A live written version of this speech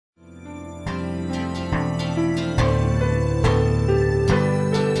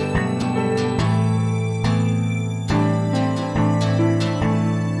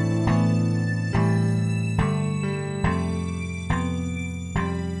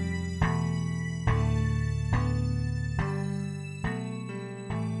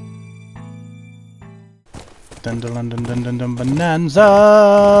Dun dun dun dun dun dun dun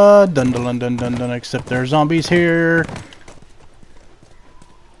bonanza. Dun dun dun dun dun. Except there are zombies here.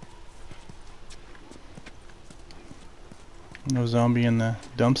 No zombie in the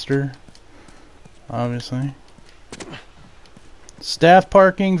dumpster, obviously. Staff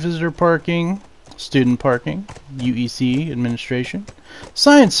parking, visitor parking, student parking, UEC administration,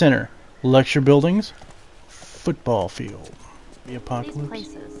 science center, lecture buildings, football field. The apocalypse.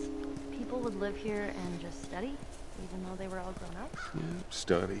 These places, people would live here and just study, even though they were all grown up. Yeah,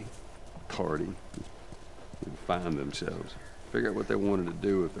 study, party, and find themselves. Figure out what they wanted to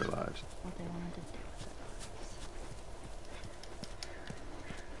do with their lives. What they wanted to do with their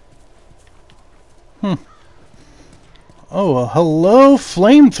lives. Oh, hello,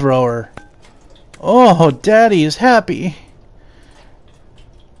 flamethrower. Oh, Daddy is happy.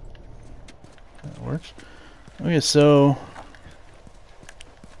 That works. Okay, so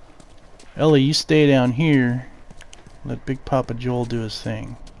Ellie, you stay down here. Let Big Papa Joel do his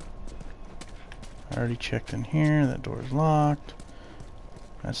thing. I already checked in here. That door is locked.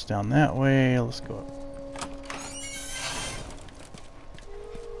 That's down that way. Let's go up.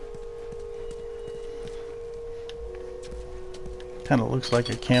 Kind of looks like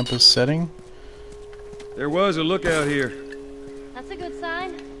a campus setting. There was a lookout here. That's a good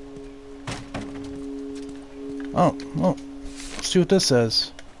sign. Oh, well, let's see what this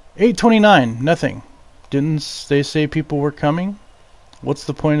says. 8:29, nothing. Didn't they say people were coming? What's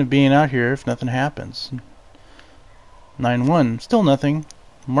the point of being out here if nothing happens? 9:1, still nothing.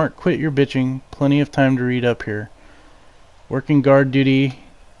 Mark, quit your bitching. Plenty of time to read up here. Working guard duty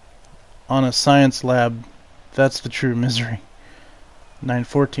on a science lab. That's the true misery.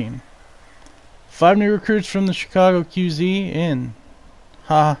 9:14. 5 new recruits from the Chicago QZ in.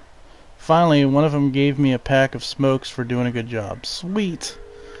 Ha. Finally, one of them gave me a pack of smokes for doing a good job. Sweet.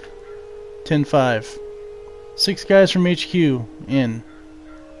 10:05. 6 guys from HQ in.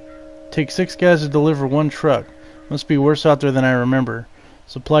 Take 6 guys to deliver 1 truck. Must be worse out there than I remember.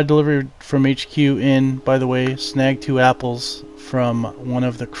 Supply delivery from HQ in. By the way, snagged 2 apples from one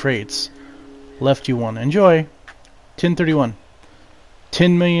of the crates. Left you 1. Enjoy. 10:31.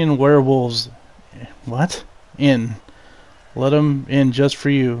 10 million werewolves. What? In. Let them in just for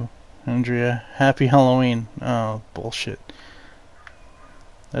you, Andrea. Happy Halloween. Oh, bullshit.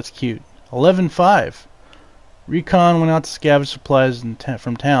 That's cute. 11:05. Recon went out to scavenge supplies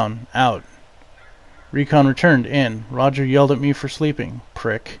from town. Out. Recon returned. In. Roger yelled at me for sleeping.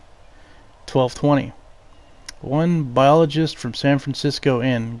 Prick. 12:20. 1 biologist from San Francisco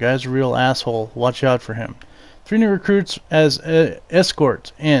in. Guy's a real asshole. Watch out for him. 3 new recruits as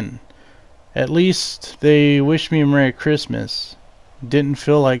escorts in. At least they wished me a Merry Christmas. Didn't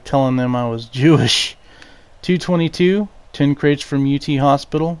feel like telling them I was Jewish. 2:22. 10 crates from UT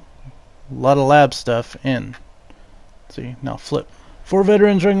Hospital. A lot of lab stuff in. Let's see, now flip. 4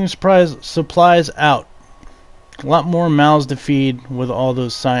 veterans running supplies out. A lot more mouths to feed with all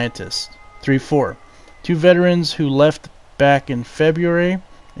those scientists. 3-4. 2 veterans who left back in February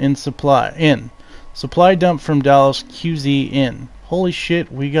in supply in. Supply dump from Dallas QZ in. Holy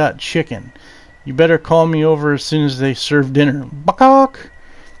shit, we got chicken. You better call me over as soon as they serve dinner. Bakok!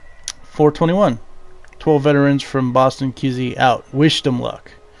 4:21. 12 veterans from Boston QZ out. Wish them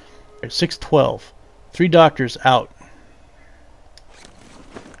luck. 6:12. 3 doctors out.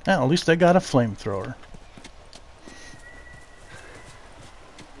 At least I got a flamethrower.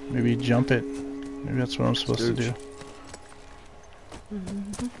 Maybe jump it. Maybe that's what I'm supposed to do.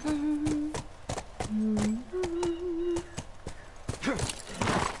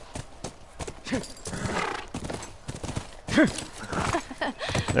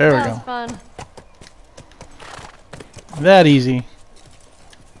 There we go. That was fun. That easy.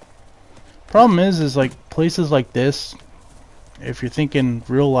 Problem is like places like this, if you're thinking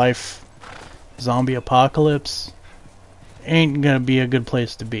real life zombie apocalypse, ain't gonna be a good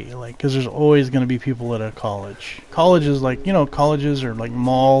place to be. Like, cause there's always gonna be people at a college. Colleges, like, you know, colleges or like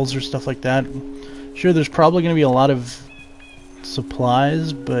malls or stuff like that. Sure, there's probably gonna be a lot of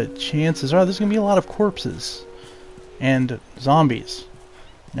supplies, but chances are there's gonna be a lot of corpses and zombies.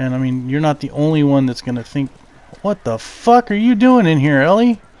 And I mean, you're not the only one that's gonna think, what the fuck are you doing in here,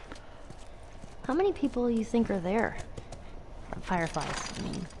 Ellie? How many people do you think are there? Fireflies, I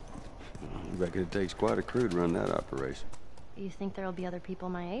mean. I reckon it takes quite a crew to run that operation. You think there'll be other people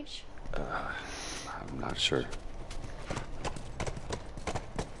my age? I'm not sure.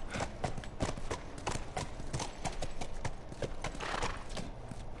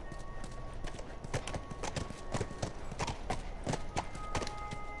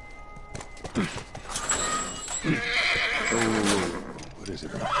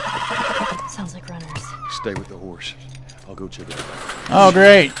 visitor. Sounds like runners. Stay with the horse. I'll go check it out. Oh,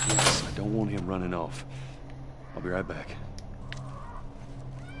 great. Yes, I don't want him running off. I'll be right back.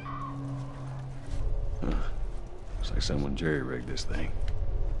 Looks like someone jerry-rigged this thing.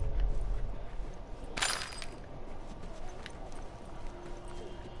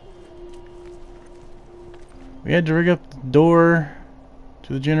 We had to rig up the door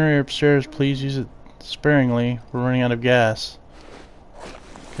to the generator upstairs. Please use it sparingly. We're running out of gas.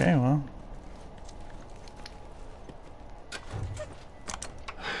 Okay, well.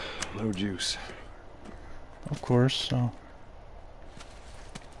 No juice. Of course, so.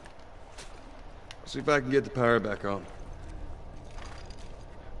 See if I can get the power back on.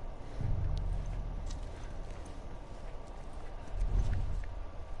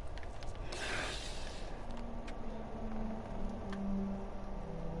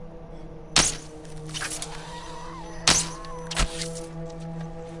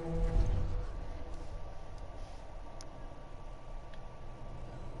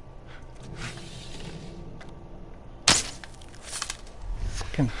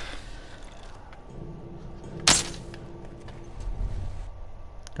 Fucking.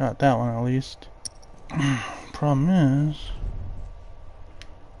 Got that one at least. Problem is.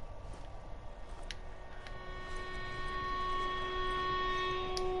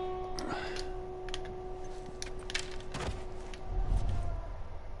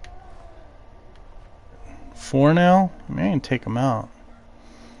 Four now? I mean, I can take them out.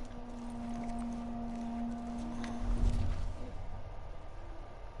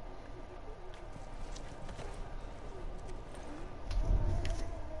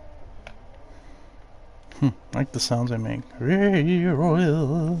 I like the sounds I make.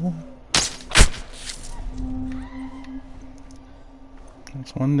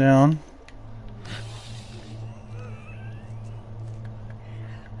 That's one down.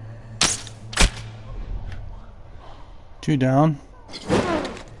 Two down.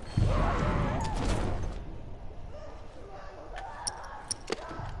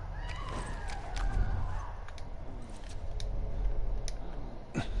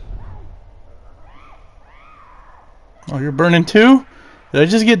 Oh, you're burning two? Did I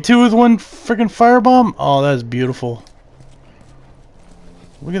just get two with one freaking firebomb? Oh, that's beautiful.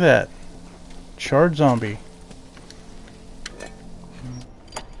 Look at that. Charred zombie.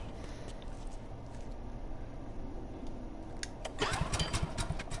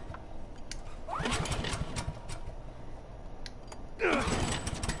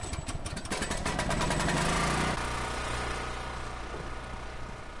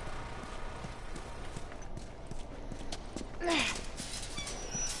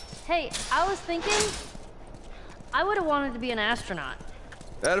 Hey, I was thinking I would have wanted to be an astronaut.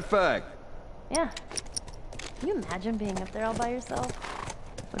 That a fact. Yeah. Can you imagine being up there all by yourself?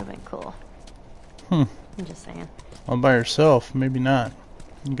 Would have been cool. I'm just saying. All by yourself, maybe not.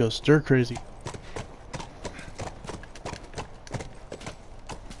 You go stir crazy.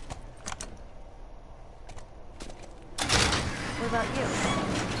 What about you?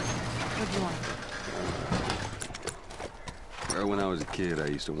 What'd you want? Well, when I was a kid, I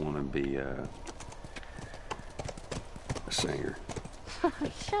used to want to be a singer.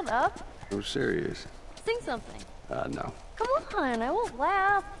 Shut up. I'm serious. Sing something. No. Come on, I won't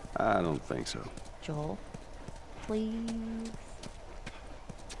laugh. I don't think so. Joel, please.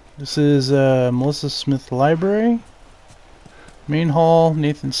 This is Melissa Smith Library. Main Hall,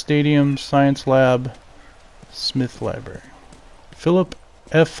 Nathan Stadium, Science Lab, Smith Library. Philip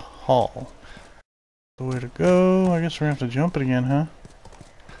F. Hall. The way to go. I guess we're gonna have to jump it again, huh?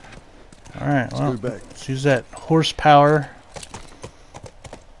 Alright, well, back. let's use that horsepower.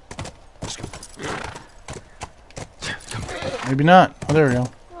 Maybe not. Oh, there we go.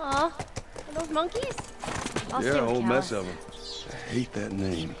 Aw, are those monkeys? I'll Yeah, stay a with whole mess Callus. of them. I hate that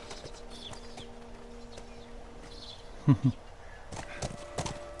name.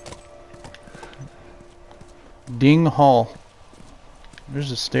 Ding Hall.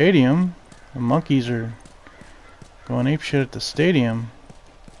 There's a stadium. The monkeys are going apeshit at the stadium.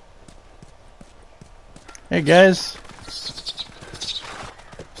 Hey guys.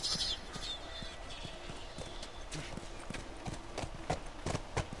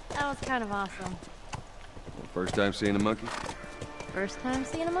 That was kind of awesome. First time seeing a monkey? First time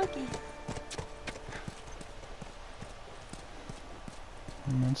seeing a monkey.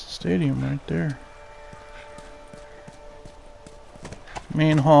 And that's the stadium right there.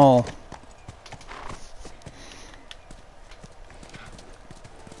 Main hall.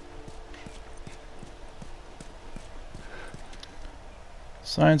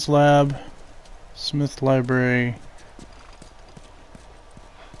 Science lab. Smith Library.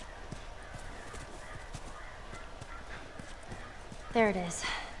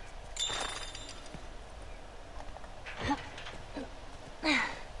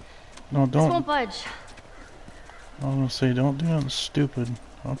 No, This won't don't. budge. I was gonna say, don't do nothing stupid.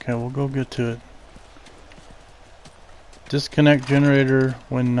 Okay, we'll go get to it. Disconnect generator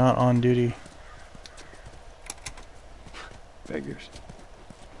when not on duty. Figures.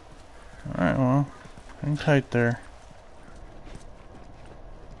 Alright, well, hang tight there.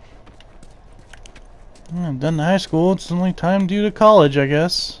 I'm done high school. It's only time due to college, I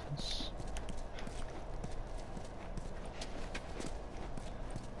guess.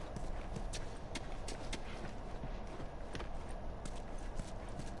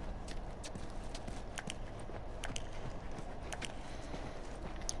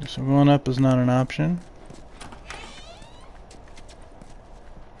 So going up is not an option.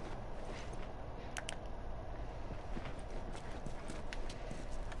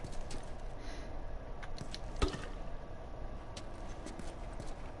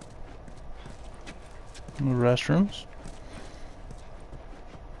 The restrooms.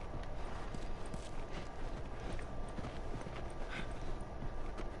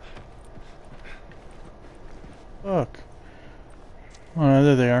 Look. Oh,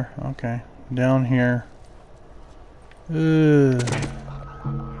 there they are. Okay. Down here. Ugh.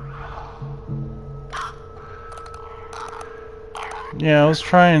 Yeah, I was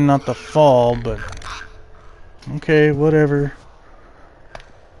trying not to fall, but... Okay, whatever.